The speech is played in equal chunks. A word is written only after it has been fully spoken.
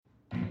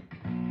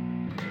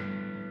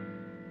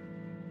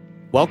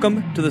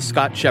Welcome to the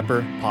Scott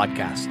Scheper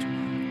Podcast.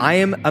 I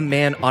am a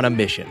man on a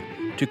mission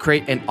to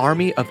create an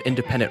army of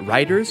independent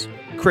writers,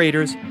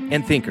 creators,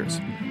 and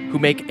thinkers who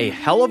make a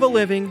hell of a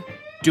living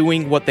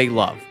doing what they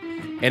love.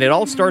 And it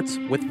all starts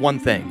with one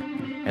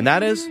thing, and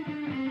that is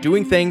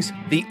doing things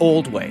the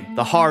old way,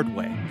 the hard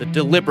way, the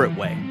deliberate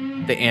way,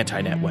 the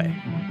anti-net way.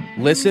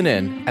 Listen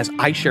in as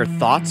I share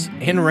thoughts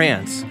and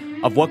rants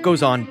of what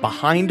goes on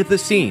behind the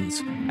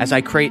scenes as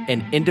I create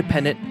an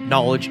independent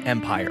knowledge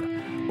empire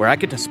where I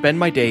get to spend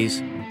my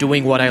days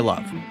doing what I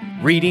love,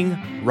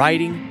 reading,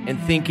 writing, and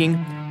thinking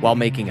while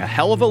making a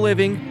hell of a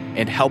living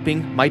and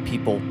helping my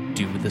people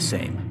do the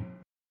same.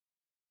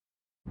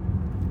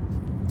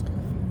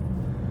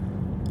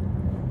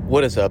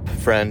 What is up,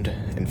 friend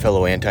and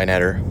fellow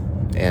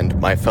anti-netter and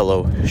my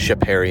fellow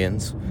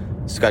Scheperians?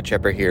 Scott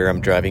Scheper here. I'm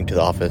driving to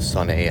the office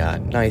on a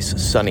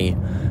nice sunny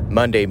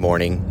Monday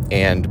morning,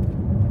 and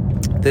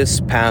this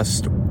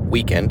past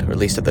weekend, or at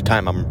least at the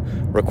time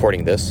I'm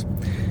recording this,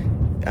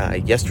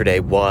 yesterday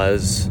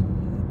was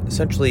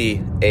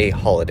essentially a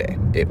holiday.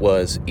 It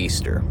was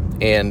Easter,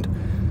 and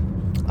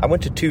I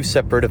went to two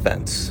separate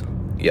events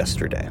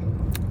yesterday,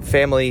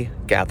 family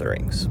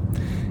gatherings,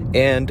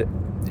 and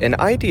an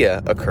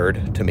idea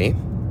occurred to me,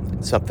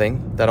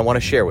 something that I want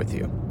to share with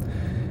you,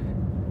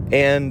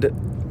 and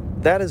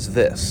that is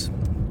this.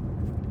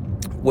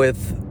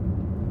 With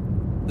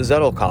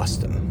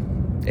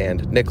Zettelkasten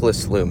and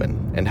Niklas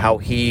Luhmann and how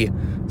he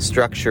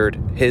structured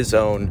his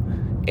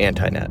own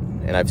anti-net,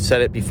 and I've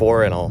said it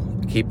before and I'll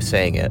keep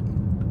saying it,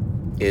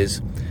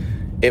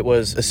 it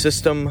was a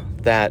system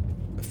that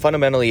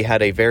fundamentally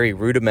had a very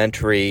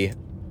rudimentary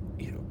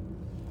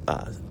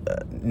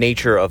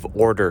nature of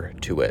order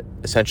to it.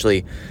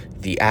 Essentially,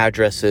 the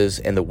addresses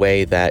and the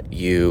way that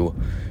you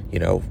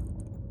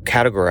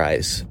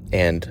categorize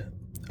and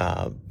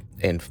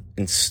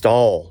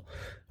install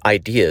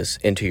ideas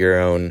into your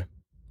own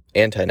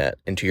anti-net,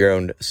 into your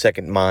own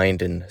second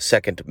mind and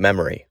second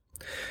memory.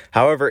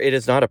 However, it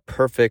is not a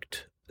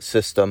perfect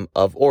system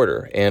of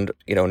order. And,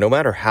 no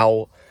matter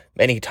how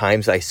many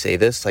times I say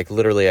this, like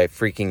literally I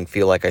freaking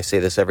feel like I say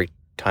this every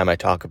time I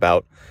talk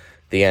about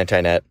the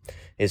anti-net,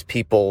 is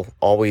people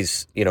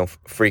always,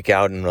 freak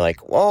out and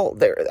like, well,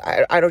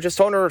 I just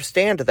don't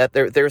understand that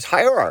there's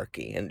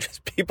hierarchy, and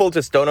just people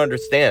just don't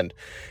understand.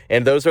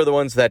 And those are the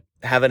ones that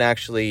haven't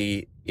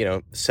actually,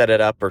 set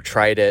it up or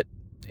tried it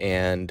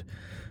and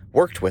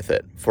worked with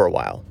it for a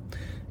while.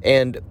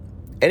 And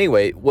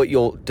anyway, what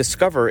you'll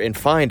discover and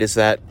find is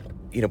that,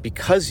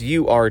 because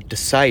you are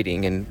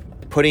deciding and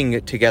putting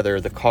together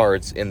the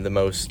cards in the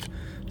most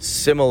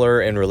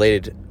similar and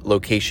related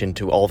location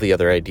to all the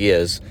other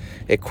ideas,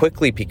 it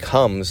quickly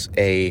becomes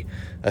a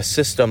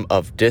system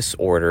of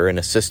disorder and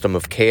a system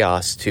of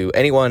chaos to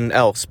anyone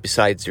else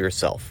besides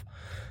yourself.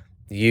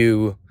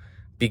 You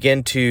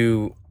begin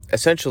to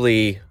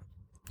essentially,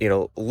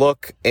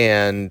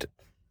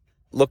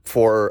 look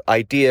for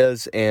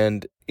ideas,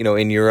 and,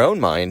 in your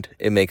own mind,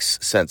 it makes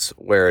sense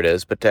where it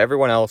is, but to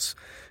everyone else,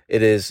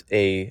 it is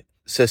a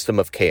system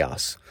of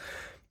chaos.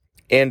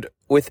 And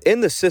within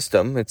the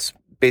system, it's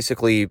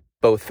basically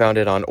both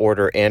founded on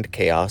order and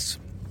chaos.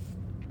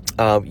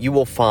 You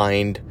will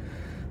find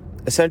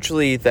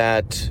essentially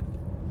that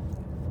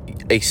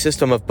a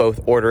system of both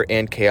order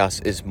and chaos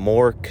is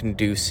more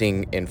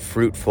conducing and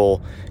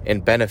fruitful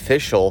and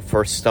beneficial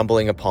for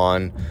stumbling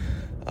upon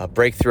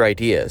breakthrough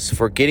ideas,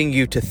 for getting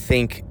you to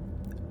think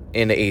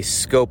in a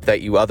scope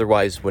that you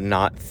otherwise would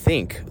not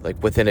think,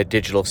 like within a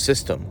digital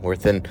system,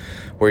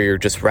 where you're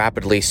just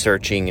rapidly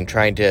searching and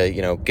trying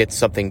to, get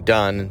something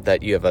done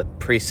that you have a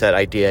preset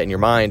idea in your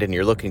mind and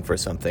you're looking for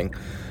something.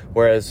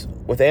 Whereas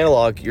with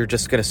analog, you're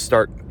just going to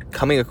start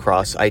coming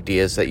across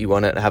ideas that you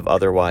wouldn't have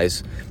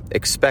otherwise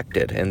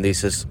expected. And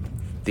this is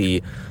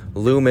the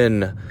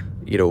Luhmann,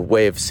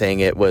 way of saying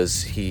it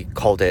was, he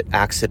called it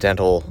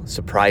accidental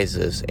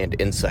surprises and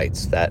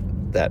insights that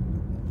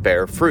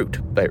bear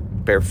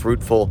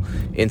fruitful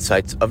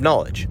insights of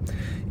knowledge.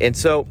 And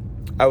so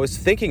I was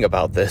thinking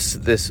about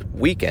this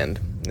weekend,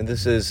 and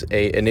this is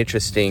an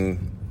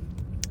interesting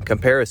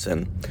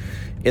comparison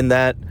in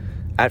that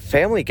at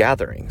family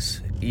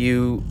gatherings,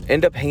 you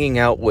end up hanging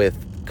out with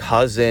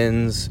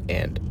cousins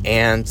and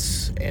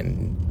aunts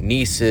and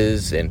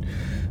nieces and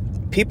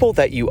people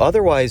that you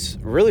otherwise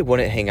really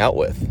wouldn't hang out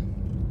with.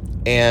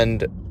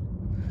 And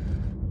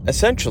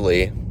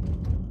essentially,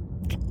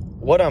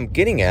 what I'm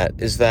getting at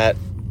is that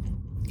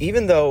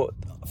even though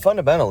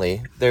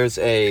fundamentally there's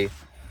a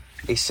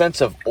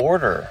sense of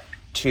order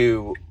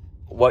to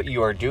what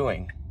you are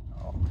doing.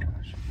 Oh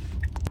gosh.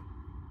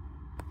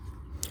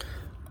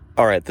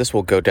 All right, this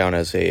will go down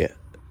as a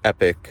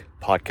epic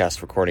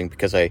podcast recording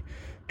because I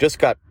just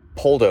got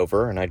pulled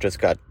over and I just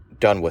got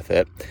done with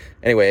it.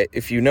 Anyway,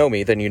 if you know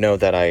me, then you know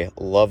that I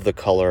love the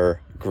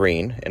color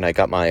green, and I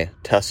got my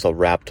Tesla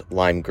wrapped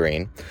lime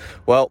green.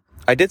 Well,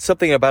 I did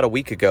something about a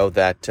week ago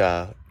that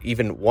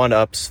even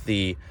one-ups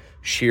the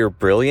sheer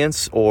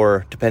brilliance,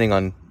 or depending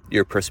on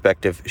your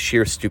perspective,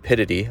 sheer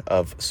stupidity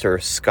of Sir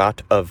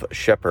Scott of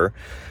Scheper,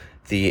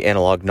 the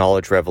analog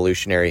knowledge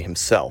revolutionary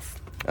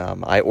himself.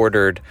 I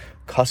ordered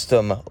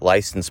custom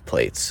license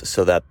plates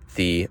so that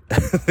the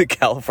the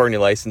California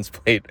license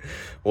plate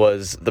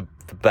was the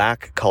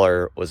back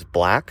color was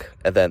black,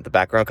 and then the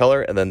background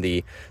color, and then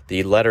the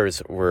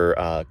letters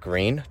were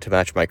green to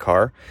match my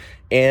car.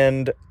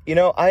 And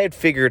I had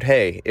figured,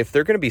 hey, if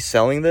they're going to be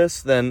selling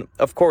this, then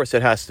of course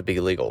it has to be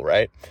legal,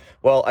 right?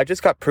 Well, I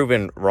just got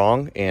proven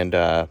wrong, and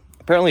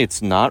apparently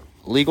it's not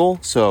legal.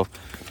 So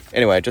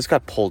anyway, I just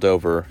got pulled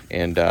over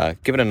and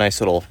given a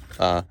nice little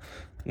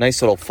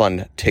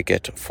fun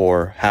ticket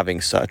for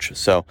having such.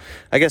 So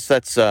I guess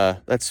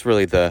that's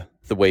really the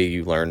way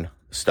you learn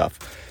stuff.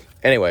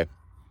 Anyway,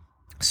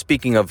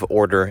 speaking of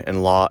order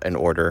and law and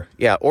order,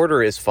 yeah,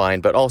 order is fine,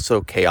 but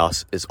also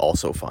chaos is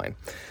also fine.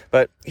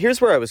 But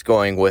here's where I was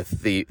going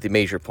with the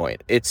major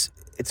point. It's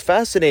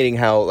fascinating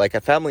how, like,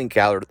 at family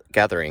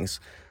gatherings,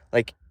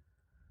 like,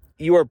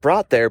 you are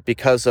brought there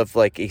because of,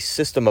 like, a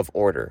system of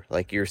order,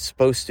 like you're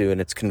supposed to,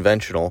 and it's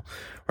conventional,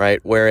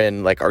 right?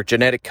 Wherein, like, our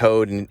genetic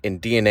code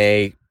and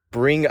DNA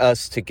bring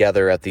us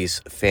together at these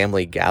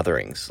family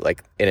gatherings,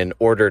 like in an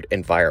ordered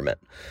environment.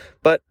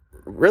 But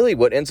really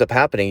what ends up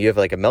happening, you have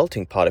like a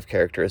melting pot of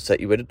characters that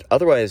you would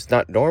otherwise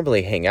not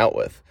normally hang out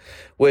with,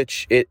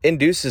 which it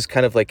induces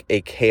kind of like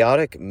a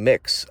chaotic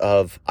mix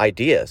of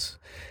ideas.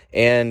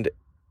 And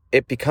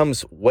it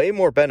becomes way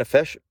more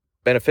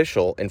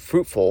beneficial and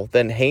fruitful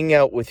than hanging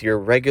out with your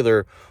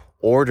regular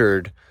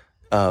ordered,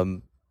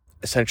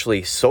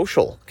 essentially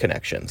social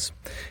connections.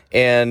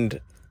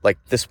 And like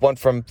this one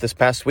from this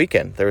past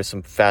weekend, there was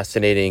some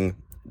fascinating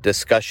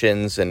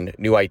discussions and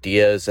new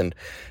ideas. And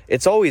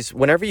it's always,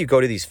 whenever you go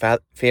to these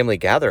family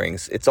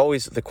gatherings, it's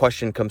always the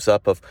question comes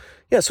up of,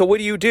 yeah, so what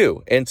do you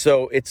do? And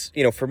so it's,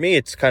 for me,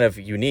 it's kind of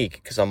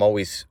unique because I'm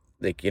always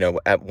like,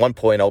 at one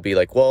point I'll be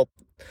like, well,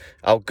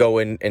 I'll go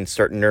in and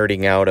start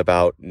nerding out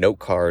about note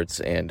cards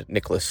and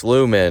Nicholas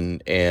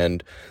Luhmann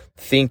and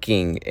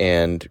thinking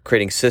and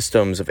creating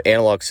systems of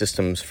analog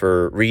systems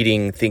for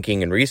reading,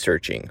 thinking, and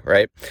researching,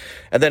 right?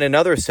 And then in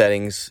other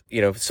settings,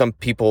 some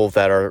people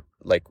that are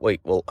like, wait,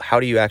 well, how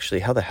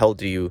the hell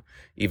do you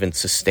even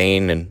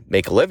sustain and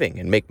make a living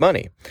and make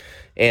money?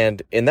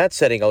 And in that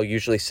setting, I'll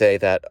usually say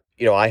that,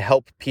 I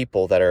help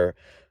people that are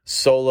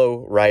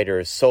solo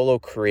writers, solo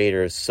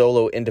creators,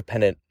 solo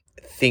independent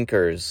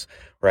thinkers,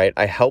 right?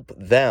 I help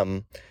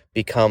them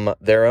become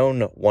their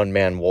own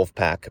one-man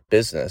wolfpack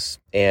business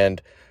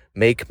and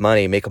make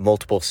money, make a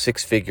multiple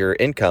six-figure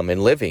income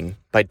and living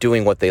by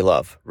doing what they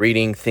love,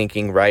 reading,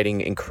 thinking,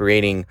 writing, and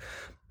creating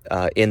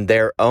in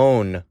their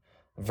own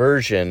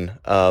version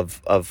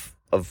of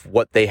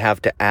what they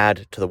have to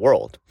add to the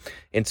world.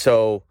 And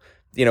so,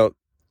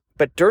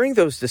 but during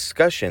those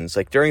discussions,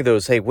 like during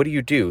those, hey, what do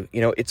you do?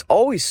 It's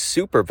always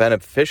super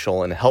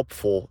beneficial and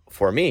helpful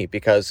for me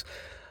because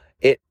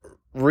it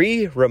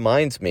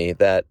reminds me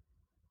that,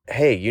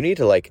 hey, you need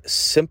to like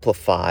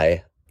simplify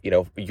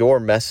your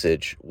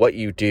message, what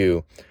you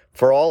do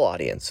for all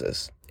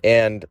audiences.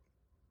 And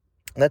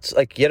that's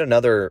like yet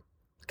another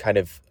kind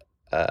of,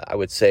 I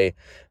would say,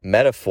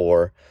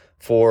 metaphor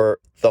for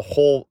the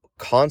whole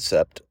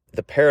concept,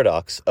 the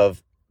paradox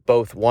of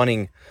both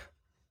wanting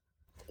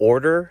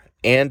order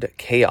and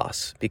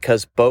chaos,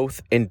 because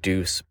both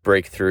induce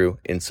breakthrough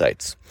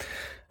insights.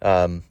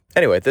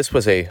 Anyway, this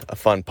was a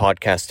fun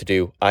podcast to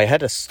do. I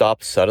had to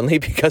stop suddenly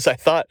because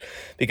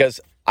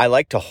I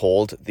like to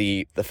hold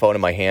the phone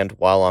in my hand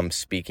while I'm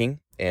speaking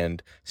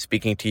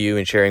to you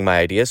and sharing my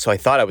ideas. So I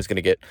thought I was going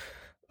to get,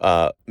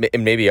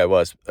 maybe I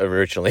was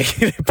originally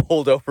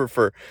pulled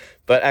over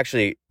but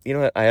actually, you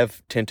know what? I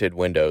have tinted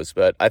windows,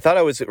 but I thought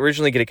I was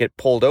originally going to get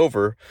pulled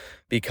over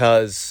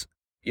because,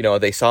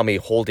 they saw me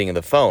holding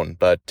the phone.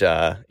 But,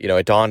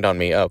 it dawned on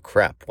me, oh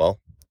crap, well,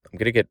 I'm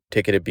going to get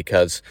ticketed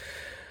because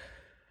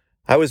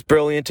I was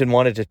brilliant and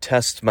wanted to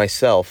test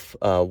myself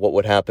what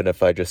would happen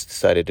if I just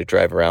decided to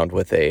drive around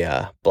with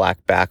a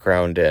black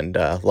background and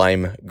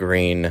lime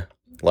green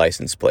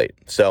license plate.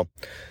 So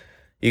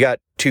you got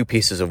two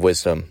pieces of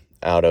wisdom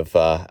out of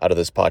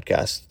this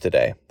podcast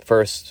today.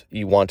 First,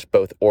 you want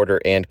both order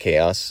and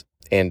chaos.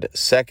 And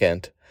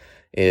second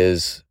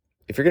is,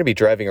 if you're going to be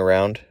driving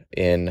around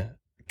in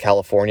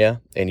California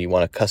and you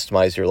want to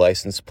customize your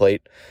license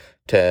plate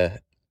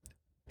to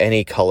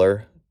any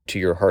color to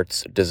your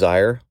heart's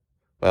desire,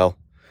 well,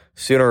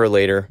 sooner or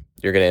later,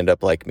 you're going to end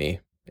up like me.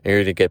 You're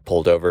going to get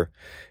pulled over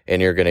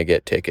and you're going to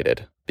get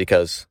ticketed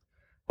because,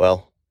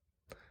 well,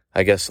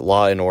 I guess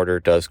law and order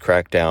does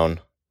crack down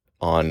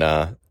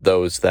on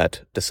those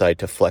that decide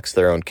to flex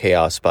their own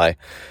chaos by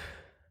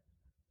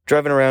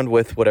driving around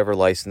with whatever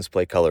license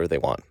plate color they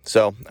want.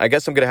 So I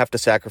guess I'm going to have to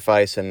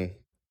sacrifice and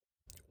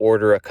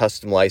order a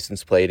custom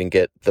license plate and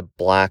get the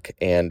black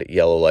and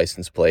yellow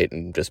license plate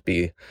and just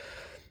be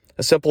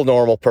a simple,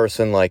 normal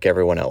person like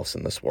everyone else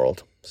in this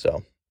world.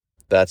 So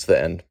that's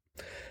the end.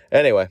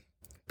 Anyway,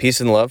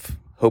 peace and love.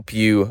 Hope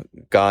you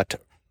got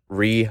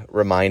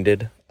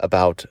reminded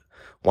about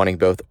wanting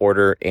both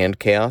order and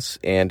chaos,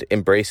 and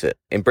embrace it.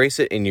 Embrace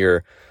it in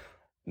your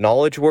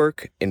knowledge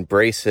work,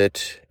 embrace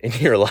it in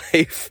your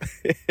life.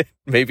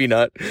 maybe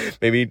not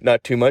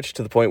too much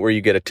to the point where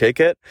you get a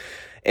ticket.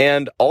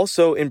 And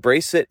also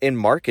embrace it in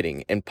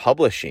marketing and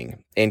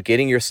publishing and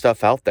getting your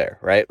stuff out there,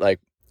 right? Like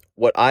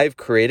what I've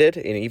created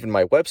and even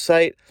my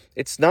website,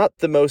 it's not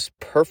the most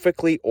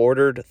perfectly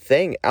ordered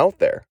thing out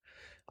there.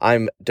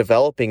 I'm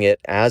developing it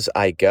as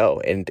I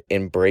go and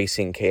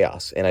embracing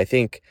chaos. And I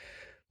think,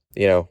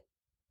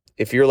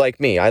 if you're like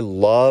me, I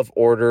love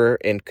order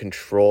and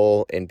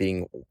control and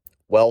being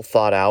well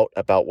thought out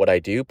about what I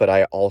do. But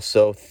I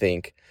also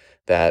think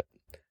that,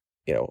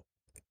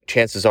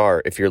 chances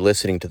are, if you're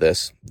listening to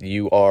this,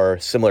 you are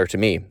similar to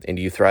me and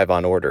you thrive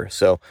on order.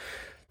 So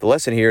the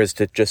lesson here is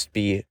to just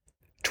be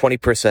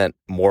 20%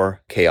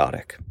 more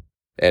chaotic.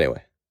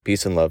 Anyway,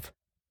 peace and love,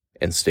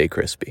 and stay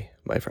crispy,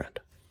 my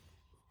friend.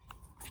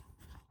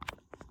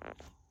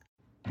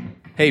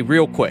 Hey,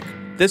 real quick,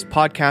 this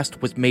podcast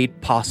was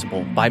made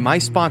possible by my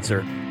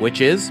sponsor,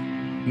 which is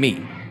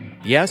me.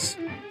 Yes,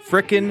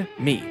 frickin'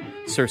 me,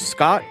 Sir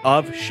Scott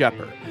of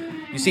Shepherd.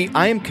 You see,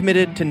 I am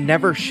committed to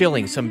never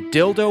shilling some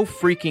dildo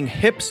freaking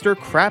hipster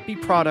crappy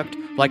product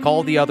like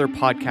all the other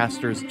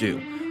podcasters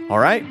do. All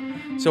right?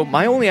 So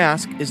my only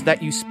ask is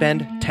that you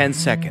spend 10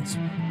 seconds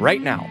right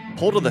now,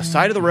 pull to the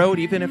side of the road,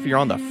 even if you're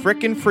on the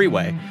frickin'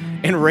 freeway,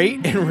 and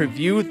rate and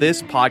review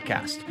this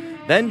podcast.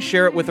 Then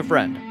share it with a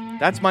friend.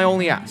 That's my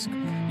only ask.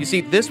 You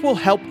see, this will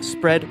help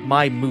spread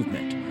my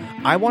movement.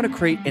 I want to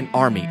create an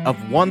army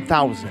of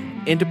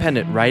 1,000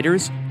 independent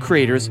writers,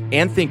 creators,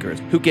 and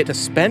thinkers who get to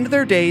spend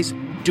their days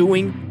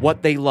doing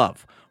what they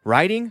love,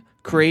 writing,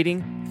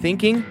 creating,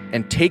 thinking,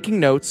 and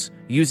taking notes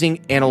using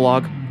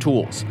analog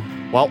tools,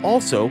 while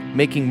also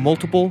making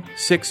multiple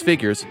six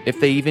figures if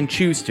they even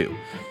choose to.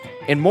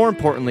 And more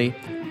importantly,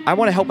 I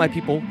want to help my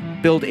people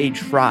build a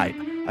tribe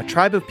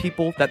of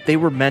people that they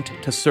were meant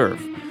to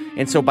serve.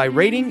 And so by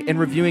rating and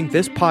reviewing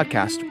this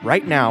podcast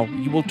right now,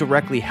 you will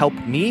directly help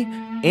me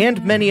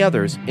and many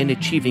others in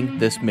achieving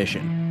this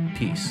mission.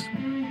 Peace.